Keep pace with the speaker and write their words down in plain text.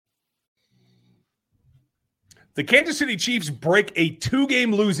The Kansas City Chiefs break a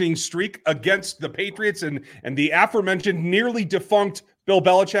 2-game losing streak against the Patriots and the aforementioned nearly defunct Bill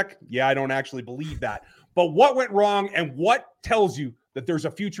Belichick. Yeah, I don't actually believe that. But what went wrong and what tells you that there's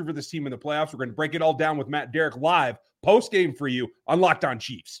a future for this team in the playoffs? We're going to break it all down with Matt and Derek live post-game for you on Locked On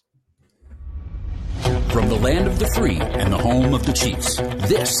Chiefs. From the land of the free and the home of the Chiefs,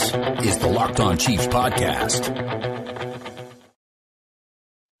 this is the Locked On Chiefs podcast.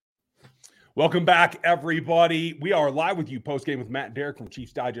 Welcome back, everybody. We are live with you post-game with Matt and Derek from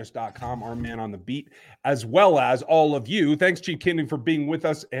ChiefsDigest.com, our man on the beat, as well as all of you. Thanks, Chief Kinding, for being with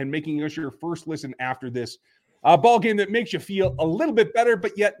us and making us your first listen after this ball game that makes you feel a little bit better,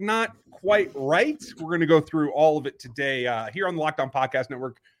 but yet not quite right. We're going to go through all of it today here on the Locked On Podcast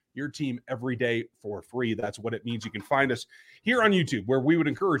Network, your team every day for free. That's what it means. You can find us here on YouTube, where we would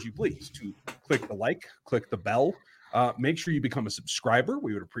encourage you, please, to click the like, click the bell. Make sure you become a subscriber.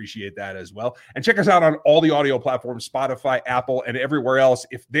 We would appreciate that as well. And check us out on all the audio platforms, Spotify, Apple, and everywhere else.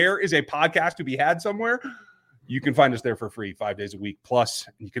 If there is a podcast to be had somewhere, you can find us there for free 5 days a week. Plus,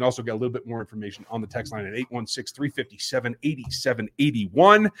 you can also get a little bit more information on the text line at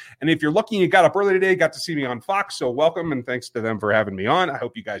 816-357-8781. And if you're lucky and you got up early today, got to see me on Fox, so welcome, and thanks to them for having me on. I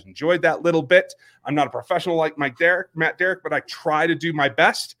hope you guys enjoyed that little bit. I'm not a professional like Matt Derek, but I try to do my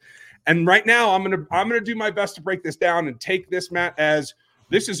best. And right now, I'm gonna do my best to break this down and take this, Matt, as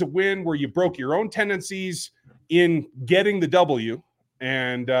this is a win where you broke your own tendencies in getting the W,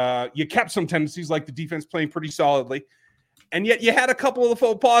 and you kept some tendencies like the defense playing pretty solidly, and yet you had a couple of the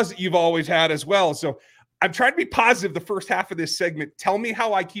faux pas that you've always had as well. So I'm trying to be positive the first half of this segment. Tell me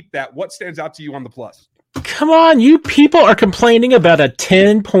how I keep that. What stands out to you on the plus? Come on, you people are complaining about a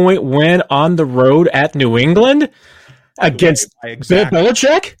 10-point win on the road at New England against Bill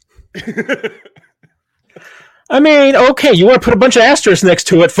Belichick? I mean, okay, you want to put a bunch of asterisks next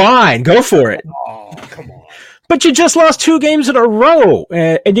to it, fine, go for it. Oh, come on. But you just lost 2 games in a row,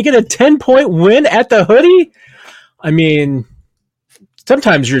 and you get a 10-point win at the hoodie? I mean,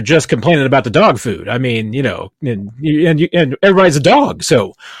 sometimes you're just complaining about the dog food. I mean, you know, and everybody's a dog,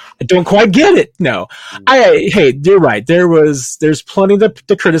 so I don't quite get it. No, hey, you're right. There's plenty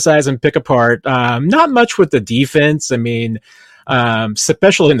to criticize and pick apart. Not much with the defense. I mean,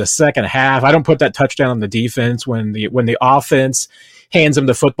 especially in the second half. I don't put that touchdown on the defense when the offense hands them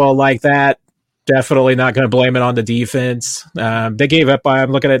the football like that. Definitely not going to blame it on the defense. They gave up,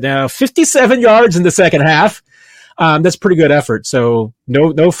 I'm looking at now, 57 yards in the second half. That's pretty good effort. So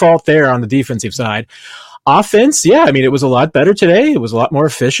no fault there on the defensive side. Offense, yeah, I mean, it was a lot better today. It was a lot more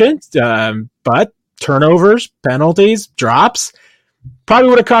efficient. But turnovers, penalties, drops, probably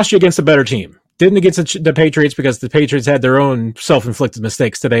would have cost you against a better team. Didn't against the Patriots because the Patriots had their own self-inflicted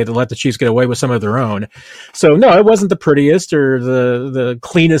mistakes today to let the Chiefs get away with some of their own. So, no, it wasn't the prettiest or the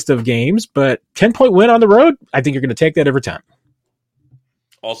cleanest of games, but 10-point win on the road, I think you're going to take that every time.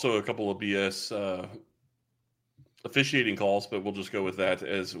 Also, a couple of BS officiating calls, but we'll just go with that I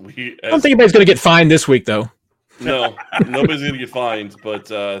don't think anybody's going to get fined this week, though. No, nobody's going to get fined,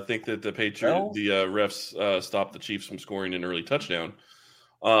 but I think that the refs stopped the Chiefs from scoring an early touchdown.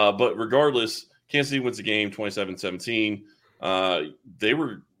 But regardless, Kansas City wins the game 27-17. They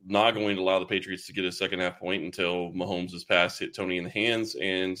were not going to allow the Patriots to get a second half point until Mahomes' pass hit Tony in the hands,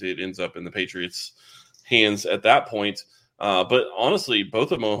 and it ends up in the Patriots' hands at that point. But honestly,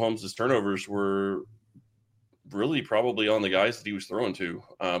 both of Mahomes' turnovers were really probably on the guys that he was throwing to.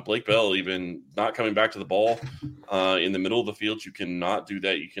 Blake Bell even not coming back to the ball in the middle of the field. You cannot do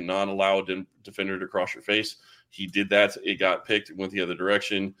that. You cannot allow a defender to cross your face. He did that. It got picked. It went the other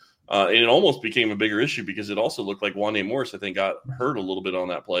direction. And it almost became a bigger issue because it also looked like Wande Morris, I think, got hurt a little bit on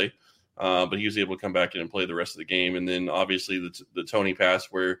that play. But he was able to come back in and play the rest of the game. And then obviously the Tony pass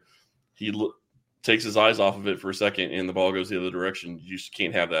where he takes his eyes off of it for a second and the ball goes the other direction. You just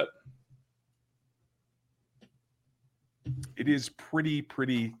can't have that. It is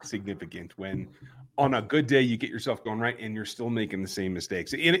pretty significant when on a good day you get yourself going right and you're still making the same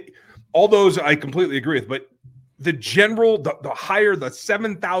mistakes. All those I completely agree with, but the higher, the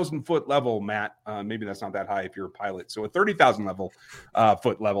 7,000 foot level, Matt, maybe that's not that high if you're a pilot. So a 30,000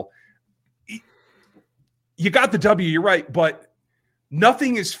 foot level, you got the W, you're right, but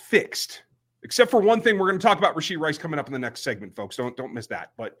nothing is fixed except for one thing. We're going to talk about Rashee Rice coming up in the next segment, folks. Don't miss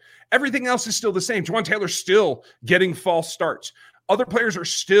that. But everything else is still the same. Juwan Taylor's still getting false starts. Other players are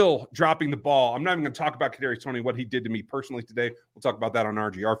still dropping the ball. I'm not even going to talk about Kadarius Toney, what he did to me personally today. We'll talk about that on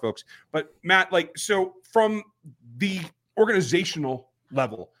RGR, folks. But Matt, so from the organizational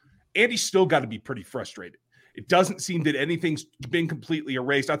level, Andy's still got to be pretty frustrated. It doesn't seem that anything's been completely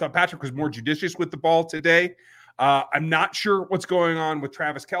erased. I thought Patrick was more judicious with the ball today. I'm not sure what's going on with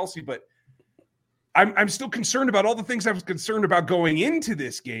Travis Kelce, but I'm still concerned about all the things I was concerned about going into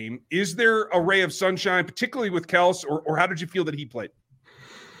this game. Is there a ray of sunshine, particularly with Kels, or how did you feel that he played?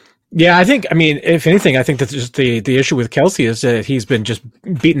 Yeah, I mean, if anything, I think that just the issue with Kelsey is that he's been just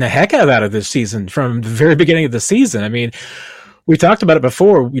beating the heck out of this season from the very beginning of the season. I mean, we talked about it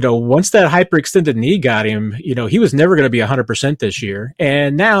before, once that hyperextended knee got him, he was never going to be 100% this year.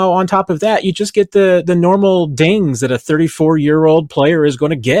 And now on top of that, you just get the normal dings that a 34-year-old player is going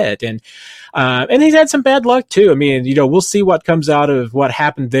to get. And he's had some bad luck too. I mean, we'll see what comes out of what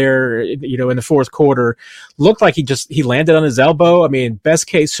happened there, in the fourth quarter. Looked like he landed on his elbow. I mean, best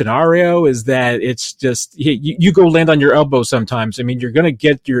case scenario is that it's just, you go land on your elbow sometimes. I mean, you're going to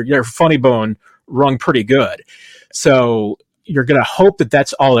get your funny bone rung pretty good. So you're going to hope that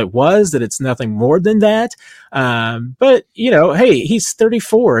that's all it was, that it's nothing more than that. But, hey, he's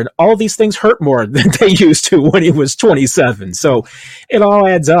 34 and all these things hurt more than they used to when he was 27. So it all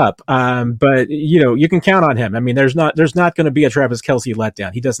adds up. But, you can count on him. I mean, there's not going to be a Travis Kelce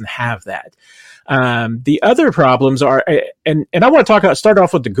letdown. He doesn't have that. The other problems are, and I want to start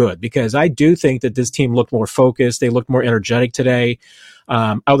off with the good, because I do think that this team looked more focused. They looked more energetic today.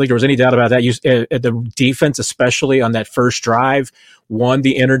 I don't think there was any doubt about that. The defense, especially on that first drive, won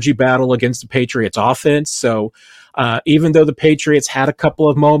the energy battle against the Patriots offense. So even though the Patriots had a couple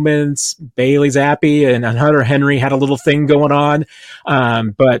of moments, Bailey Zappi and Hunter Henry had a little thing going on,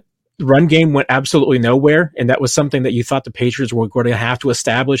 but the run game went absolutely nowhere, and that was something that you thought the Patriots were going to have to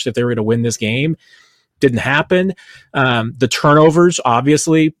establish if they were going to win this game. Didn't happen. The turnovers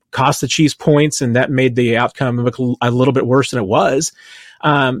obviously cost the Chiefs points, and that made the outcome look a little bit worse than it was.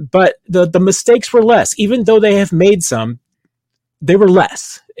 But the mistakes were less. Even though they have made some, they were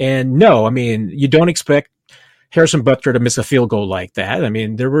less. And no, I mean, you don't expect Harrison Butker to miss a field goal like that. I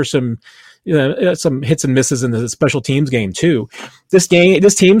mean, there were some hits and misses in the special teams game too. This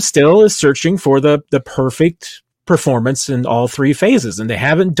team still is searching for the perfect performance in all three phases, and they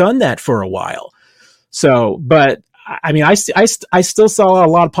haven't done that for a while. So, but I mean, I still saw a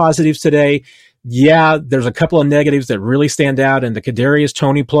lot of positives today. Yeah, there's a couple of negatives that really stand out, and the Kadarius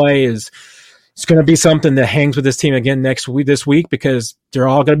Toney play it's going to be something that hangs with this team again this week, because they're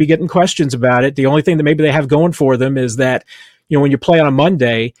all going to be getting questions about it. The only thing that maybe they have going for them is that, when you play on a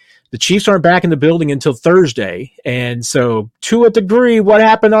Monday, the Chiefs aren't back in the building until Thursday. And so to a degree, what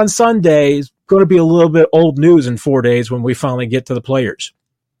happened on Sunday is going to be a little bit old news in 4 days when we finally get to the players.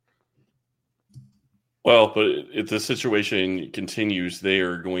 Well, but if the situation continues, they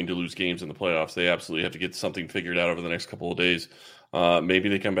are going to lose games in the playoffs. They absolutely have to get something figured out over the next couple of days. Maybe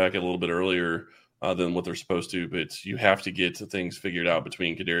they come back a little bit earlier than what they're supposed to, but you have to get things figured out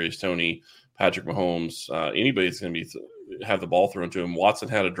between Kadarius Toney, Patrick Mahomes. Anybody's going to have the ball thrown to him. Watson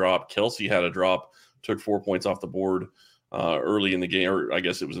had a drop. Kelce had a drop, took 4 points off the board early in the game, or I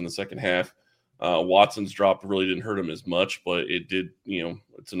guess it was in the second half. Watson's drop really didn't hurt him as much, but it did,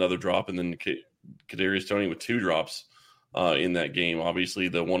 it's another drop. And then Kadarius Toney with 2 drops in that game. Obviously,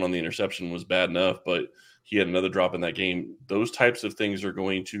 the one on the interception was bad enough, but he had another drop in that game. Those types of things are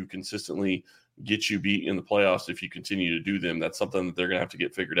going to consistently get you beat in the playoffs if you continue to do them. That's something that they're going to have to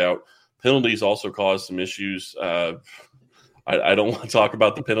get figured out. Penalties also caused some issues. I don't want to talk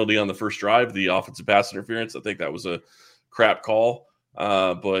about the penalty on the first drive, the offensive pass interference. I think that was a crap call.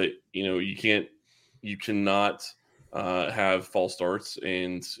 But you cannot have false starts.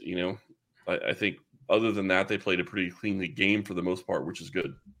 And, I think other than that, they played a pretty cleanly game for the most part, which is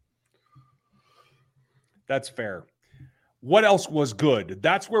good. That's fair. What else was good?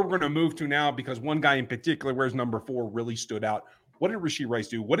 That's where we're going to move to now, because one guy in particular, where's number 4, really stood out. What did Rashee Rice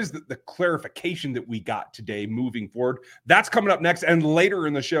do? What is the clarification that we got today moving forward? That's coming up next. And later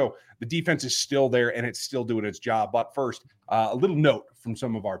in the show, the defense is still there and it's still doing its job. But first, a little note from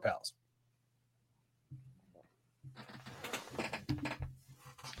some of our pals.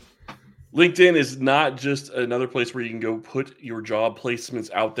 LinkedIn is not just another place where you can go put your job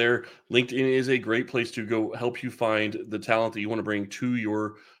placements out there. LinkedIn is a great place to go help you find the talent that you want to bring to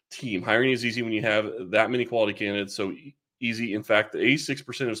your team. Hiring is easy when you have that many quality candidates. So easy. In fact,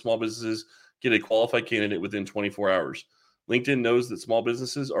 86% of small businesses get a qualified candidate within 24 hours. LinkedIn knows that small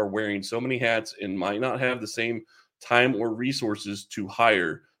businesses are wearing so many hats and might not have the same time or resources to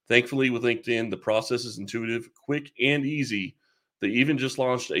hire. Thankfully, with LinkedIn, the process is intuitive, quick, and easy. They even just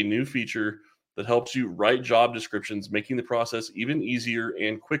launched a new feature that helps you write job descriptions, making the process even easier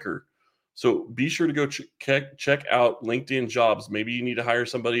and quicker. So be sure to go check out LinkedIn Jobs. Maybe you need to hire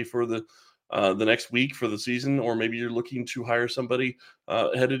somebody for the next week for the season, or maybe you're looking to hire somebody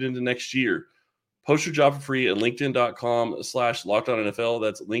headed into next year. Post your job for free at linkedin.com/LockedOnNFL.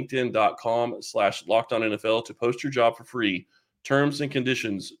 That's linkedin.com/LockedOnNFL to post your job for free. Terms and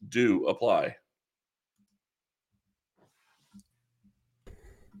conditions do apply.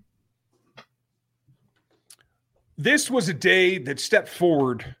 this was a day that stepped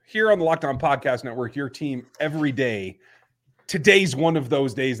forward here on the Locked On Podcast Network, your team every day. Today's one of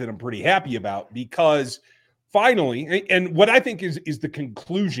those days that I'm pretty happy about because finally, and what I think is the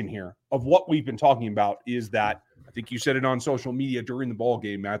conclusion here of what we've been talking about is that I think you said it on social media during the ball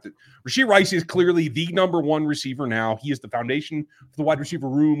game, Matt, that Rashee Rice is clearly the number one receiver now. He is the foundation for the wide receiver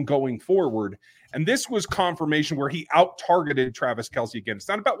room going forward. And this was confirmation where he out-targeted Travis Kelce again. It's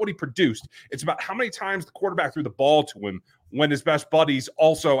not about what he produced. It's about how many times the quarterback threw the ball to him when his best buddy's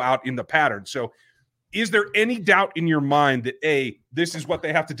also out in the pattern. So is there any doubt in your mind that, A, this is what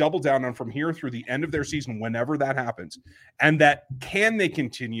they have to double down on from here through the end of their season, whenever that happens, and that can they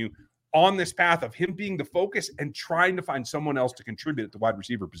continue on this path of him being the focus and trying to find someone else to contribute at the wide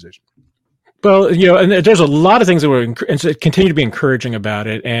receiver position? Well, and there's a lot of things that continue to be encouraging about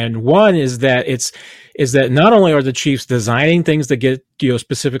it. And one is that that not only are the Chiefs designing things that get,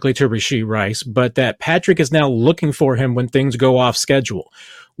 specifically to Rashee Rice, but that Patrick is now looking for him when things go off schedule,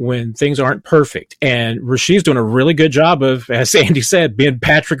 when things aren't perfect. And Rashee's doing a really good job of, as Andy said, being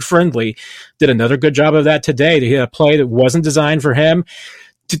Patrick friendly. Did another good job of that today. He had a play that wasn't designed for him.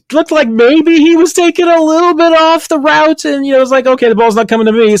 It looked like maybe he was taking a little bit off the route, and it was like, okay, the ball's not coming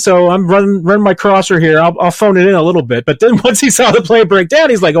to me, so I'm running my crosser here. I'll phone it in a little bit. But then once he saw the play break down,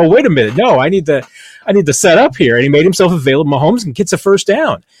 he's like, oh, wait a minute, no, I need to set up here, and he made himself available. Mahomes and gets a first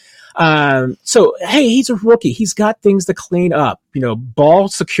down. So hey, he's a rookie. He's got things to clean up. Ball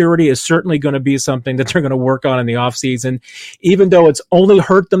security is certainly going to be something that they're going to work on in the offseason, even though it's only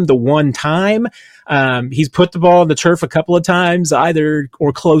hurt them the one time. He's put the ball on the turf a couple of times, either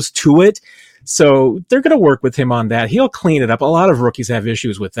or close to it. So they're going to work with him on that. He'll clean it up. A lot of rookies have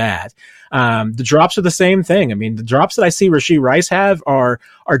issues with that. The drops are the same thing. I mean, the drops that I see Rashee Rice have are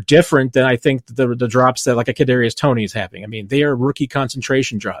different than I think the drops that like a Kadarius Toney is having. I mean, they are rookie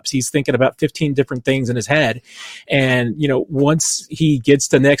concentration drops. He's thinking about 15 different things in his head. And, once he gets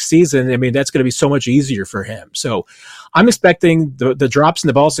to next season, I mean, that's going to be so much easier for him. So I'm expecting the drops and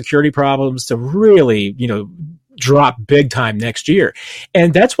the ball security problems to really, drop big time next year.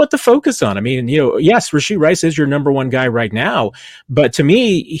 And that's what to focus on. I mean, yes, Rashee Rice is your number one guy right now, but to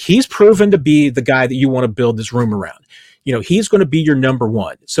me, he's proven to be the guy that you want to build this room around. He's going to be your number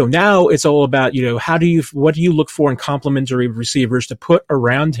one. So now it's all about, what do you look for in complementary receivers to put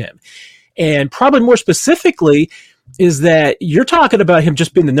around him? And probably more specifically is that you're talking about him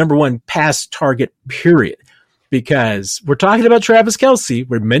just being the number one pass target, period. Because we're talking about Travis Kelce.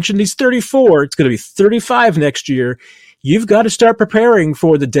 We mentioned he's 34. It's going to be 35 next year. You've got to start preparing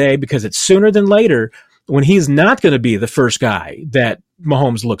for the day because it's sooner than later when he's not going to be the first guy that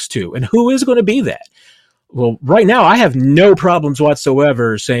Mahomes looks to. And who is going to be that? Well, right now, I have no problems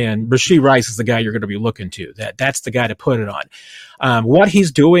whatsoever saying Rashee Rice is the guy you're going to be looking to. That's the guy to put it on. What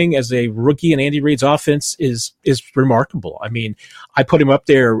he's doing as a rookie in Andy Reid's offense is remarkable. I mean, I put him up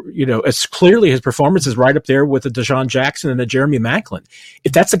there, as clearly his performance is right up there with a Deshaun Jackson and a Jeremy Maclin.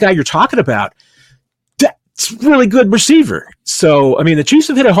 If that's the guy you're talking about, that's really good receiver. So, I mean, the Chiefs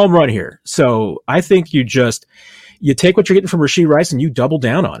have hit a home run here. So I think you take what you're getting from Rashee Rice and you double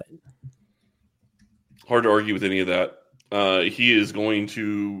down on it. Hard to argue with any of that. He's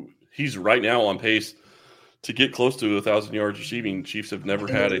right now on pace to get close to 1,000 yards receiving. Chiefs have never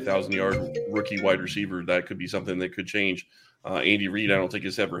had a 1,000-yard rookie wide receiver. That could be something that could change. Andy Reid, I don't think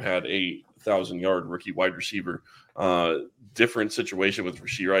has ever had a 1,000-yard rookie wide receiver. Different situation with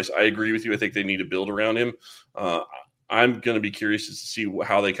Rashee Rice. I agree with you. I think they need to build around him. I'm going to be curious to see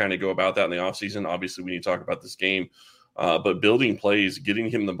how they kind of go about that in the offseason. Obviously, we need to talk about this game. But building plays, getting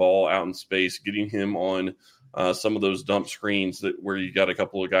him the ball out in space, getting him on some of those dump screens where you got a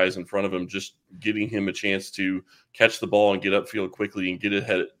couple of guys in front of him, just getting him a chance to catch the ball and get upfield quickly and get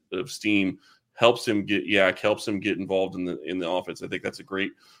ahead of steam helps him get involved in the offense. I think that's a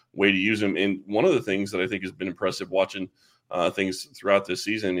great way to use him. And one of the things that I think has been impressive watching things throughout this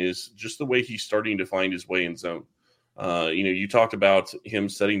season is just the way he's starting to find his way in zone. You talked about him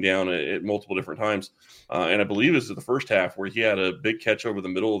setting down at multiple different times. And I believe it was the first half where he had a big catch over the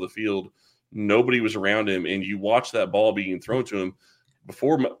middle of the field. Nobody was around him. And you watch that ball being thrown to him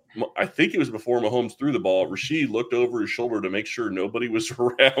I think it was before Mahomes threw the ball. Rashee looked over his shoulder to make sure nobody was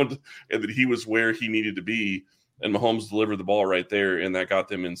around and that he was where he needed to be. And Mahomes delivered the ball right there. And that got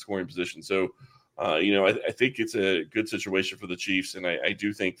them in scoring position. So, I think it's a good situation for the Chiefs. And I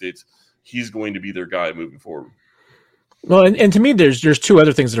do think that he's going to be their guy moving forward. Well, and to me, there's two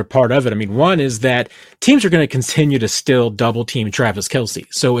other things that are part of it. I mean, one is that teams are going to continue to still double team Travis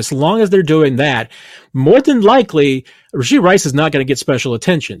Kelce. So as long as they're doing that, more than likely, Rashee Rice is not going to get special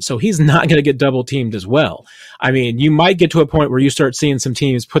attention, so he's not going to get double teamed as well. I mean, you might get to a point where you start seeing some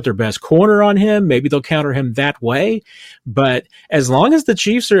teams put their best corner on him. Maybe they'll counter him that way. But as long as the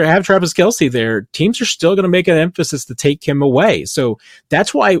Chiefs have Travis Kelce there, teams are still going to make an emphasis to take him away. So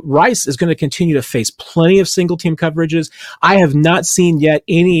that's why Rice is going to continue to face plenty of single team coverages. I have not seen yet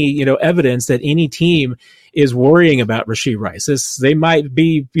any, evidence that any team is worrying about Rashee Rice. They might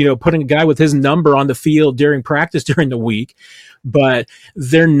be, putting a guy with his number on the field during practice during the week, but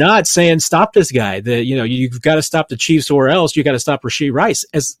they're not saying stop this guy. You've got to stop the Chiefs or else you got to stop Rashee Rice.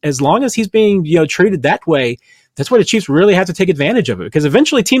 As long as he's being, treated that way, that's why the Chiefs really have to take advantage of it, because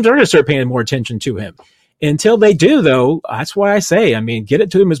eventually teams are going to start paying more attention to him. Until they do, though, that's why I say, get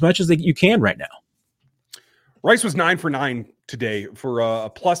it to him as much as you can right now. Rice was 9 for 9 today for a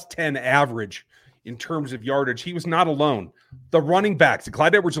plus 10 average in terms of yardage. He was not alone. The running backs,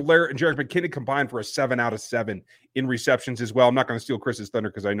 Clyde Edwards-Helaire and Jerick McKinnon, combined for a 7 out of 7 in receptions as well. I'm not going to steal Chris's thunder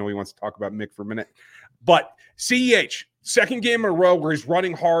because I know he wants to talk about Mick for a minute. But CEH, second game in a row where he's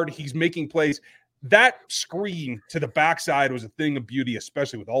running hard, he's making plays. That screen to the backside was a thing of beauty,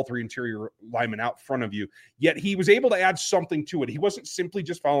 especially with all three interior linemen out front of you. Yet he was able to add something to it. He wasn't simply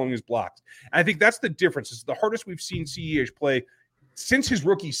just following his blocks. And I think that's the difference. It's the hardest we've seen CEH play since his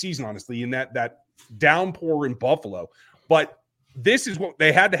rookie season, honestly, in that downpour in Buffalo. But this is what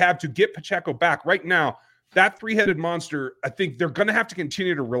they had to have to get Pacheco back. Right now, that three-headed monster, I think they're going to have to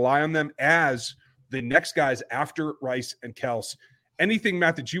continue to rely on them as the next guys after Rice and Kels. Anything,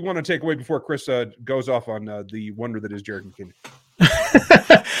 Matt, that you want to take away before Chris goes off on the wonder that is Jerick McKinnon?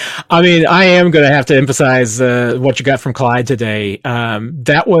 I am going to have to emphasize what you got from Clyde today.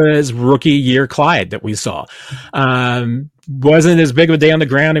 That was rookie year Clyde that we saw. Wasn't as big of a day on the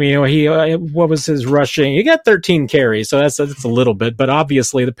ground. What was his rushing? He got 13 carries, so that's a little bit. But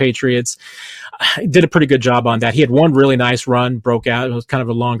obviously, the Patriots did a pretty good job on that. He had one really nice run, broke out. It was kind of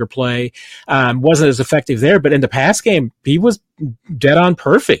a longer play. Wasn't as effective there, but in the pass game, he was dead on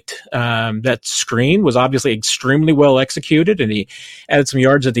perfect. That screen was obviously extremely well executed, and he added some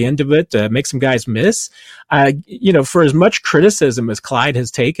yards at the end of it to make some guys miss. For as much criticism as Clyde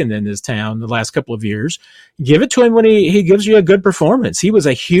has taken in his town the last couple of years, give it to him when he gives you a good performance. He was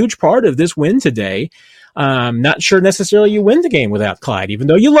a huge part of this win today. Not sure necessarily you win the game without Clyde, even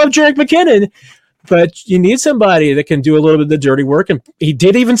though you love Jerick McKinnon, but you need somebody that can do a little bit of the dirty work. And he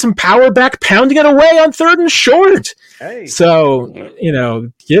did even some power back pounding it away on 3rd and short. Hey. So,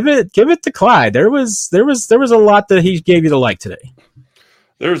 give it to Clyde. There was a lot that he gave you to like today.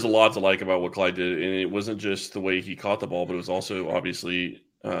 There's a lot to like about what Clyde did, and it wasn't just the way he caught the ball, but it was also obviously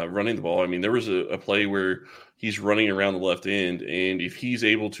running the ball. There was a play where he's running around the left end, and if he's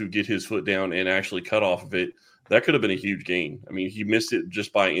able to get his foot down and actually cut off of it, that could have been a huge gain. He missed it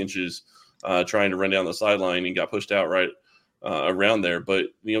just by inches trying to run down the sideline and got pushed out right around there. But,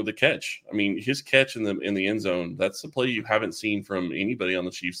 the catch, his catch in the end zone, that's a play you haven't seen from anybody on the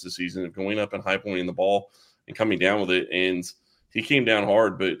Chiefs this season, of going up and high pointing the ball and coming down with it. And he came down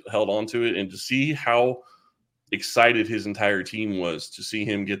hard but held on to it. And to see how excited his entire team was to see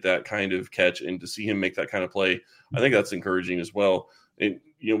him get that kind of catch and to see him make that kind of play, I think that's encouraging as well. And,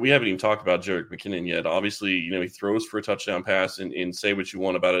 we haven't even talked about Jerick McKinnon yet. Obviously, he throws for a touchdown pass, and say what you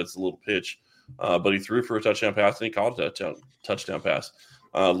want about it, it's a little pitch. But he threw for a touchdown pass, and he caught a touchdown pass.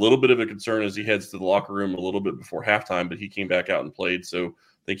 A little bit of a concern as he heads to the locker room a little bit before halftime, but he came back out and played, so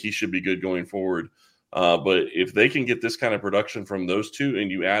I think he should be good going forward. But if they can get this kind of production from those two,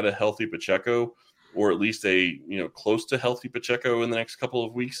 and you add a healthy Pacheco, or at least a close to healthy Pacheco in the next couple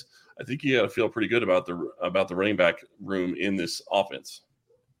of weeks, I think you got to feel pretty good about the running back room in this offense.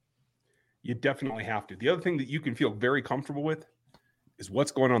 You definitely have to. The other thing that you can feel very comfortable with is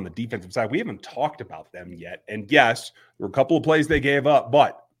what's going on the defensive side. We haven't talked about them yet. And yes, there were a couple of plays they gave up,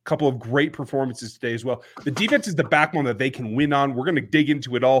 but a couple of great performances today as well. The defense is the backbone that they can win on. We're going to dig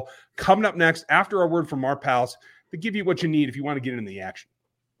into it all coming up next after our word from our pals to give you what you need if you want to get into the action.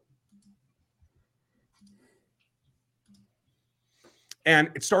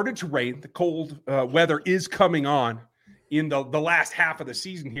 And it started to rain. The cold weather is coming on in the last half of the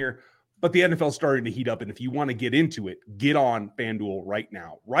season here. But the NFL is starting to heat up, and if you want to get into it, get on FanDuel right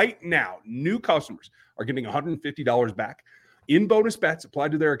now. Right now, new customers are getting $150 back in bonus bets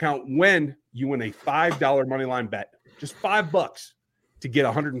applied to their account when you win a $5 moneyline bet. Just $5 to get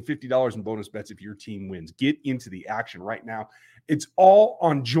 $150 in bonus bets if your team wins. Get into the action right now. It's all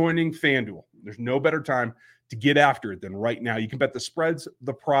on joining FanDuel. There's no better time to get after it than right now. You can bet the spreads,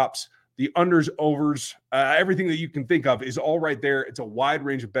 the props, the unders, overs, everything that you can think of is all right there. It's a wide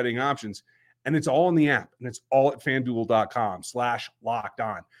range of betting options, and it's all in the app, and it's all at FanDuel.com/locked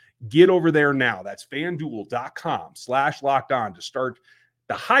on. Get over there now. That's FanDuel.com/locked-on to start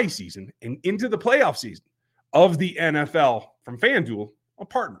the high season and into the playoff season of the NFL from FanDuel, a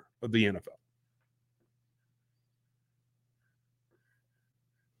partner of the NFL.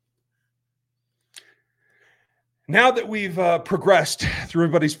 Now that we've progressed through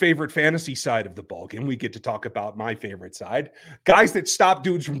everybody's favorite fantasy side of the ballgame, we get to talk about my favorite side, guys that stop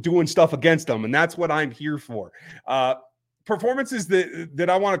dudes from doing stuff against them, and that's what I'm here for. Performances that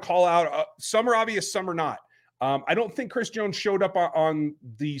I want to call out, some are obvious, some are not. I don't think Chris Jones showed up on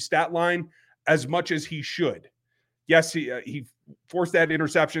the stat line as much as he should. Yes, he forced that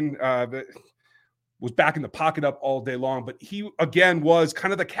interception, was back in the pocket up all day long, but he, again, was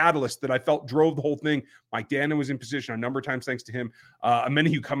kind of the catalyst that I felt drove the whole thing. Mike Dannon was in position a number of times thanks to him.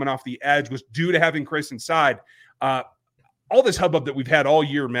 Amenahue coming off the edge was due to having Chris inside. All this hubbub that we've had all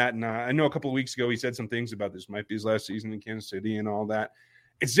year, Matt, and I know a couple of weeks ago he said some things about this might be his last season in Kansas City and all that.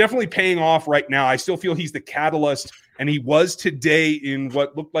 It's definitely paying off right now. I still feel he's the catalyst, and he was today in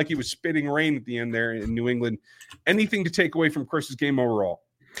what looked like he was spitting rain at the end there in New England. Anything to take away from Chris's game overall?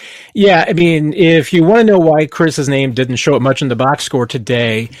 Yeah, I mean, if you want to know why Chris's name didn't show up much in the box score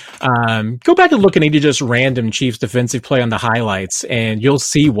today, go back and look at any just random Chiefs defensive play on the highlights, and you'll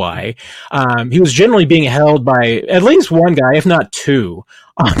see why. He was generally being held by at least one guy, if not two,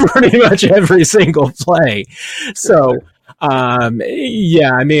 on pretty much every single play. So,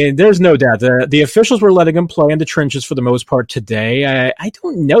 yeah, I mean, there's no doubt the officials were letting him play in the trenches for the most part today. I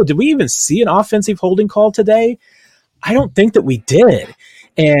don't know. Did we even see an offensive holding call today? I don't think that we did.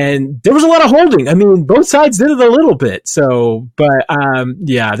 And there was a lot of holding. I mean, both sides did it a little bit. So, but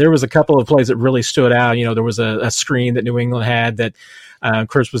yeah, there was a couple of plays that really stood out. You know, there was a screen that New England had that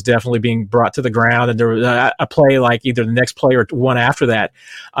Chris was definitely being brought to the ground. And there was a play like either the next play or one after that.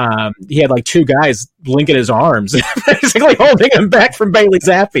 He had like two guys linking his arms, basically holding him back from Bailey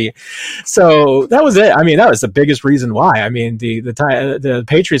Zappi. So that was it. I mean, that was the biggest reason why. I mean, the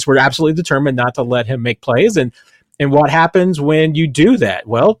Patriots were absolutely determined not to let him make plays. And what happens when you do that?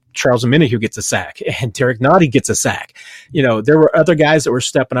 Well, Charles Amenahue gets a sack and Derek Nottie gets a sack. You know, there were other guys that were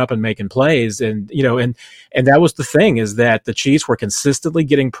stepping up and making plays. And, you know, and that was the thing, is that the Chiefs were consistently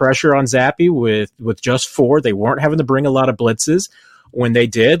getting pressure on Zappi with just 4. They weren't having to bring a lot of blitzes. When they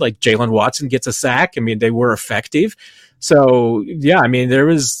did, like Jalen Watson gets a sack, I mean, they were effective. So, yeah, I mean, there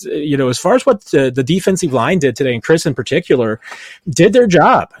was, you know, as far as what the defensive line did today, and Chris in particular, did their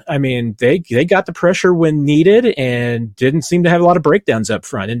job. I mean, they got the pressure when needed and didn't seem to have a lot of breakdowns up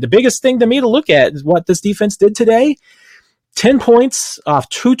front. And the biggest thing to me to look at is what this defense did today. 10 points off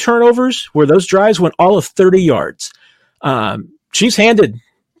 2 turnovers, where those drives went all of 30 yards. Chiefs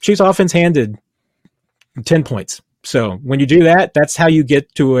offense handed 10 points. So when you do that, that's how you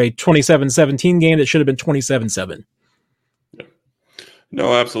get to a 27-17 game that should have been 27-7.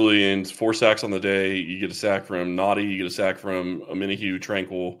 No, absolutely. And 4 sacks on the day. You get a sack from Nottie, you get a sack from Amenahue,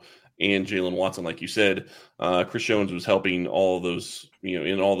 Tranquil, and Jalen Watson, like you said. Chris Jones was helping all of those, you know,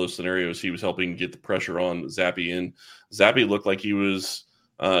 in all those scenarios. He was helping get the pressure on Zappi. And Zappi looked like he was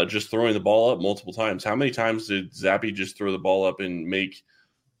just throwing the ball up multiple times. How many times did Zappi just throw the ball up and make,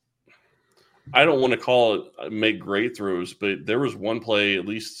 I don't want to call it make great throws, but there was one play, at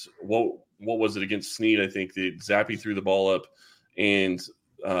least, what was it, against Snead, I think, that Zappi threw the ball up and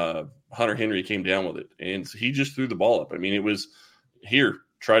Hunter Henry came down with it, and he just threw the ball up. I mean, it was, here,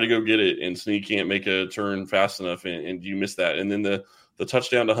 try to go get it, and Snead can't make a turn fast enough, and you miss that. And then the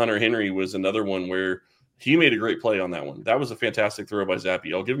touchdown to Hunter Henry was another one where he made a great play on that one. That was a fantastic throw by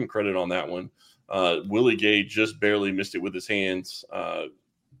Zappi. I'll give him credit on that one. Willie Gay just barely missed it with his hands.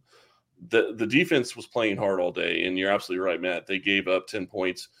 The defense was playing hard all day, and you're absolutely right, Matt. They gave up 10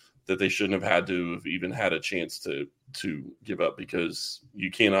 points that they shouldn't have had to have even had a chance to give up, because you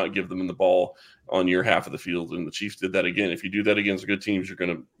cannot give them the ball on your half of the field. And the Chiefs did that again. If you do that against good teams, you're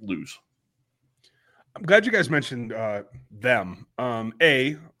going to lose. I'm glad you guys mentioned them.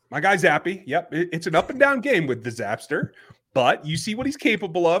 My guy Zappi. Yep, it's an up and down game with the Zapster, but you see what he's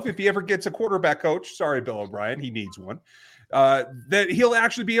capable of if he ever gets a quarterback coach. Sorry, Bill O'Brien, he needs one. That he'll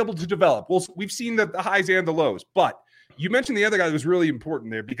actually be able to develop. Well, we've seen the highs and the lows, but you mentioned the other guy that was really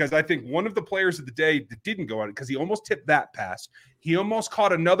important there, because I think one of the players of the day that didn't go on it, because he almost tipped that pass, he almost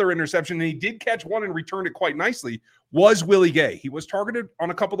caught another interception, and he did catch one and returned it quite nicely, was Willie Gay. He was targeted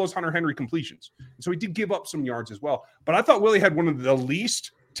on a couple of those Hunter Henry completions, so he did give up some yards as well. But I thought Willie had one of the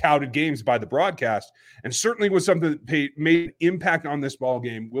least touted games by the broadcast, and certainly was something that made an impact on this ball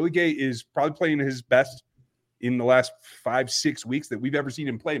game. Willie Gay is probably playing his best in the last 5-6 weeks that we've ever seen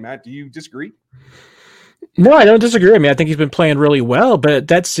him play. Matt, do you disagree? No, I don't disagree. I mean, I think he's been playing really well, but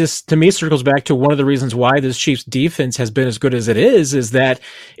that's just, to me, circles back to one of the reasons why this Chiefs defense has been as good as it is that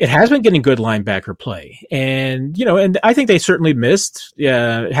it has been getting good linebacker play. And, and I think they certainly missed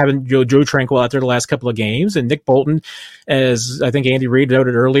having Joe Tranquil out there the last couple of games. And Nick Bolton, as I think Andy Reid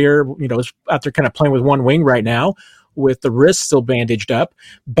noted earlier, is out there kind of playing with one wing right now, with the wrist still bandaged up.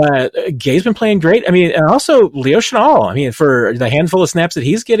 But Gay's been playing great. I mean, and also Leo Chenal. I mean, for the handful of snaps that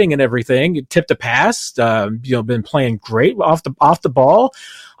he's getting and everything, tipped a pass, been playing great off the ball.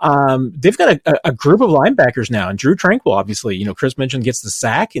 They've got a group of linebackers now, and Drew Tranquil, obviously, Chris mentioned gets the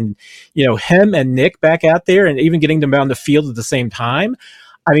sack, and, him and Nick back out there and even getting them down the field at the same time.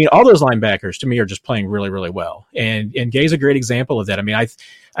 I mean, all those linebackers to me are just playing really, really well. And Gay's a great example of that. I mean,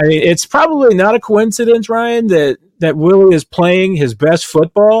 it's probably not a coincidence, Ryan, that Willie is playing his best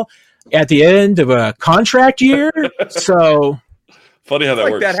football at the end of a contract year. So funny how that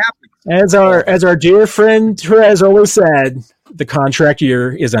works. That happens. As our dear friend has always said, the contract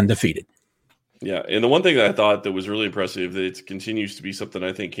year is undefeated. Yeah, and the one thing that I thought that was really impressive, that it continues to be something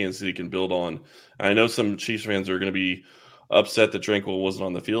I think Kansas City can build on. I know some Chiefs fans are going to be upset that Tranquil wasn't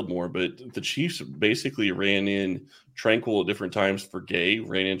on the field more, but the Chiefs basically ran in Tranquil at different times for Gay,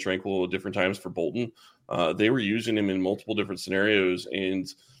 ran in Tranquil at different times for Bolton. They were using him in multiple different scenarios, and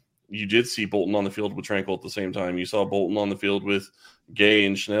you did see Bolton on the field with Tranquil at the same time. You saw Bolton on the field with Gay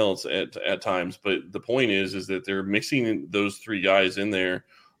and Schnell at times. But the point is that they're mixing those three guys in there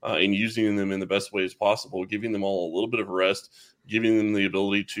and using them in the best ways possible, giving them all a little bit of a rest, giving them the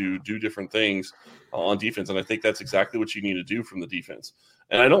ability to do different things on defense. And I think that's exactly what you need to do from the defense.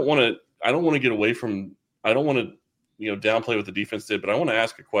 And I don't want to get away from, I don't want to, downplay what the defense did, but I want to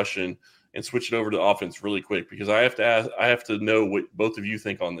ask a question and switch it over to offense really quick, because I have to know what both of you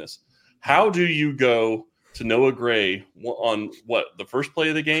think on this. How do you go to Noah Gray on the first play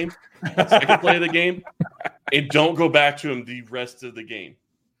of the game, second play of the game, and don't go back to him the rest of the game?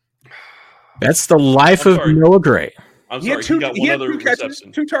 That's the life of Noah Gray. I'm sorry, he got one other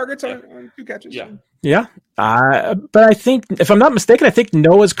reception. 2 targets on 2 catches. Yeah. But I think, if I'm not mistaken, I think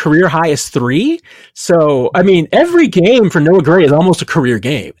Noah's career high is 3. So, I mean, every game for Noah Gray is almost a career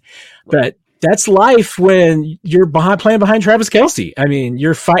game. But that's life when you're playing behind Travis Kelce. I mean,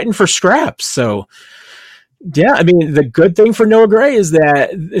 you're fighting for scraps. So, yeah, I mean, the good thing for Noah Gray is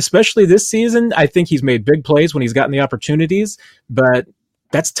that, especially this season, I think he's made big plays when he's gotten the opportunities. But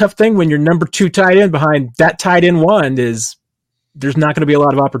that's a tough thing when your number 2 tight end behind that tight end 1 is there's not going to be a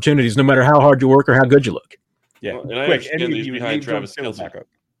lot of opportunities, no matter how hard you work or how good you look. Yeah, and I understand he's behind Travis Kelce.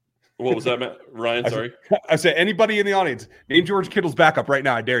 What was that, Matt? Ryan? Sorry, I said anybody in the audience, name George Kittle's backup right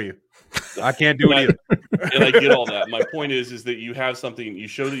now. I dare you. I can't do it either. And I get all that. My point is that you have something. You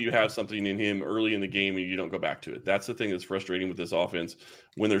show that you have something in him early in the game, and you don't go back to it. That's the thing that's frustrating with this offense,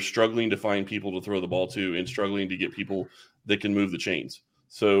 when they're struggling to find people to throw the ball to and struggling to get people that can move the chains.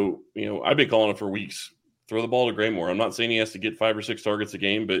 So, I've been calling it for weeks. Throw the ball to Gray more. I'm not saying he has to get 5 or 6 targets a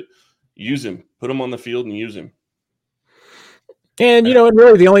game, but use him. Put him on the field and use him. And, and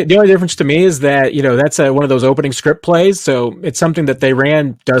really the only difference to me is that, that's one of those opening script plays. So it's something that they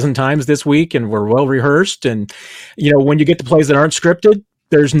ran a dozen times this week and were well rehearsed. And, when you get to plays that aren't scripted,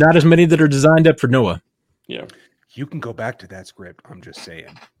 there's not as many that are designed up for Noah. Yeah. You can go back to that script. I'm just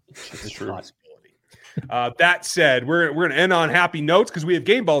saying. It's true. That said, we're going to end on happy notes because we have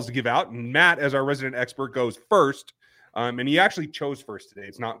game balls to give out. And Matt, as our resident expert, goes first. And he actually chose first today.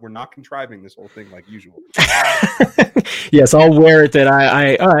 We're not contriving this whole thing like usual. Yes, I'll wear it.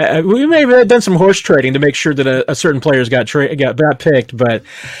 That we may have done some horse trading to make sure that a certain player's got picked, but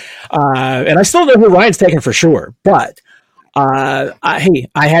and I still know who Ryan's taking for sure. But I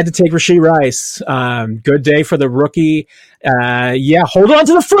had to take Rashee Rice. Good day for the rookie. Hold on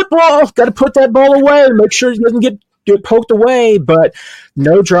to the football. Got to put that ball away. Make sure he doesn't get poked away, but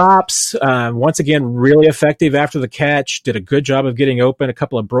no drops. Once again, really effective after the catch. Did a good job of getting open. A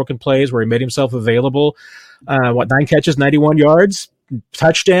couple of broken plays where he made himself available. 9 catches, 91 yards,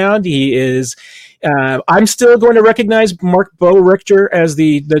 touchdown. He is. I'm still going to recognize Mark Bo Richter as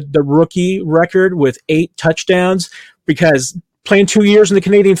the rookie record with 8 touchdowns, because playing 2 years in the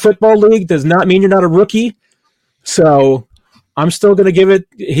Canadian Football League does not mean you're not a rookie. So I'm still going to give it.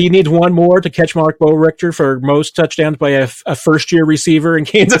 He needs 1 more to catch Mark Bo Richter for most touchdowns by a first-year receiver in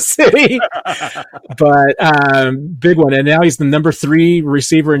Kansas City. But big one. And now he's the number 3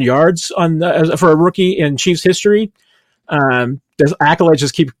 receiver in yards for a rookie in Chiefs history. The accolades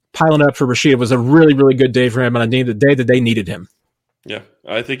just keep piling up for Rashee. It was a really, really good day for him, and the day that they needed him. Yeah,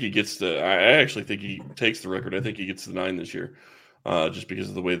 I think he gets I actually think he takes the record. I think he gets the 9 this year, just because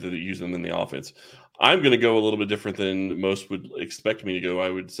of the way that they use him in the offense. I'm going to go a little bit different than most would expect me to go. I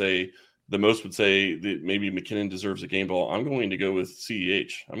would say the most would say that maybe McKinnon deserves a game ball, I'm going to go with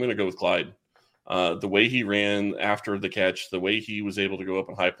CEH. I'm going to go with Clyde. The way he ran after the catch, the way he was able to go up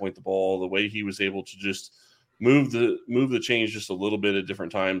and high point the ball, the way he was able to just move the chains just a little bit at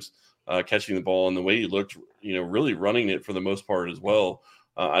different times, catching the ball, and the way he looked, really running it for the most part as well.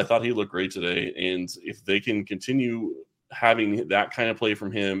 I thought he looked great today. And if they can continue having that kind of play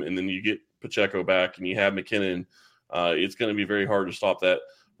from him, and then you get Pacheco back and you have McKinnon, it's going to be very hard to stop that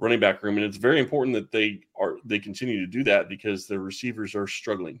running back room. And it's very important that they continue to do that because the receivers are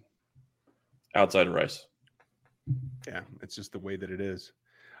struggling outside of Rice. Yeah, it's just the way that it is.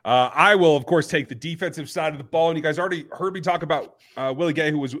 I will, of course, take the defensive side of the ball. And you guys already heard me talk about Willie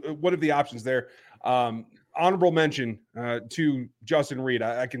Gay, who was one of the options there. Honorable mention to Justin Reed.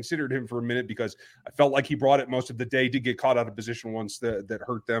 I considered him for a minute because I felt like he brought it most of the day. Did get caught out of position once that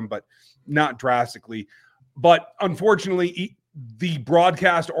hurt them, but not drastically. But unfortunately, the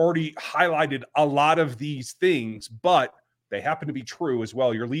broadcast already highlighted a lot of these things, but they happen to be true as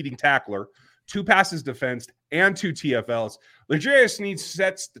well. Your leading tackler, 2 passes defensed, and 2 TFLs. L'Jarius Sneed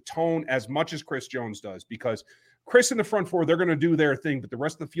sets the tone as much as Chris Jones does, because Chris in the front 4, they're going to do their thing, but the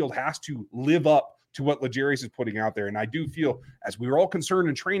rest of the field has to live up to what L'Jarius is putting out there. And I do feel, as we were all concerned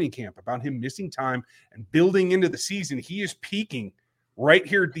in training camp about him missing time and building into the season, he is peaking right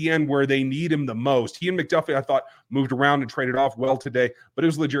here at the end where they need him the most. He and McDuffie, I thought, moved around and traded off well today, but it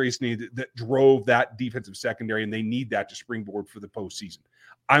was L'Jarius Sneed that drove that defensive secondary, and they need that to springboard for the postseason.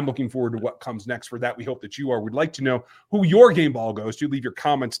 I'm looking forward to what comes next for that. We hope that you are. We'd like to know who your game ball goes to. Leave your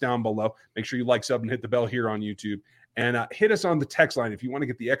comments down below. Make sure you like, sub, and hit the bell here on YouTube. And hit us on the text line if you want to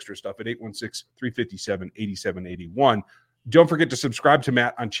get the extra stuff at 816-357-8781. Don't forget to subscribe to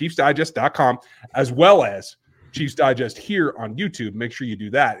Matt on ChiefsDigest.com, as well as Chiefs Digest here on YouTube. Make sure you do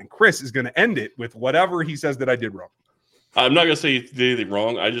that. And Chris is going to end it with whatever he says that I did wrong. I'm not going to say you did anything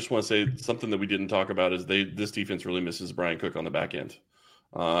wrong. I just want to say something that we didn't talk about is this defense really misses Brian Cook on the back end.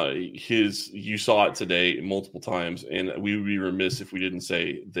 You saw it today multiple times, and we would be remiss if we didn't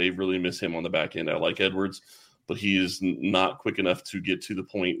say they really miss him on the back end. I like Edwards, but he is not quick enough to get to the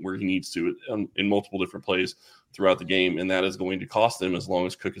point where he needs to in multiple different plays throughout the game, and that is going to cost them as long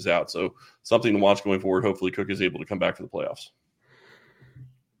as Cook is out. So something to watch going forward. Hopefully Cook is able to come back for the playoffs.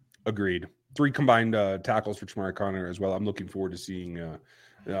 Agreed. 3 combined tackles for Tamari Conner as well. I'm looking forward to seeing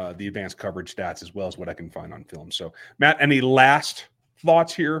the advanced coverage stats as well as what I can find on film. So, Matt, any last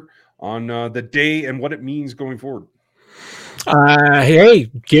thoughts here on the day and what it means going forward? Hey,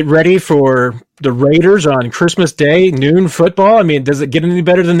 get ready for the Raiders on Christmas Day, noon football. I mean, does it get any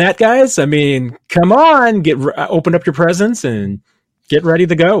better than that, guys? I mean, come on, open up your presents and get ready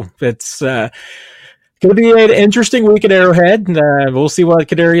to go. It's going to be an interesting week at Arrowhead. We'll see what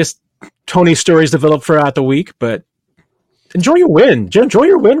Kadarius Toney stories develop throughout the week, but enjoy your win. Enjoy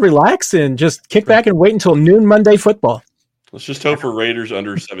your win, relax, and just kick back and wait until noon Monday football. Let's just hope for Raiders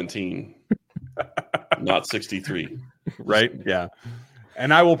under 17, not 63. Right? Yeah.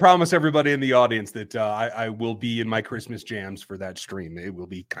 And I will promise everybody in the audience that I will be in my Christmas jams for that stream. It will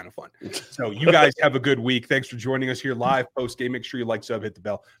be kind of fun. So you guys have a good week. Thanks for joining us here live post-game. Make sure you like, sub, hit the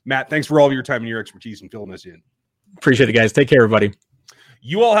bell. Matt, thanks for all of your time and your expertise and filling us in. Appreciate it, guys. Take care, everybody.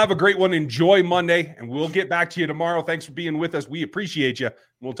 You all have a great one. Enjoy Monday, and we'll get back to you tomorrow. Thanks for being with us. We appreciate you.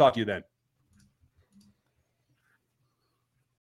 We'll talk to you then.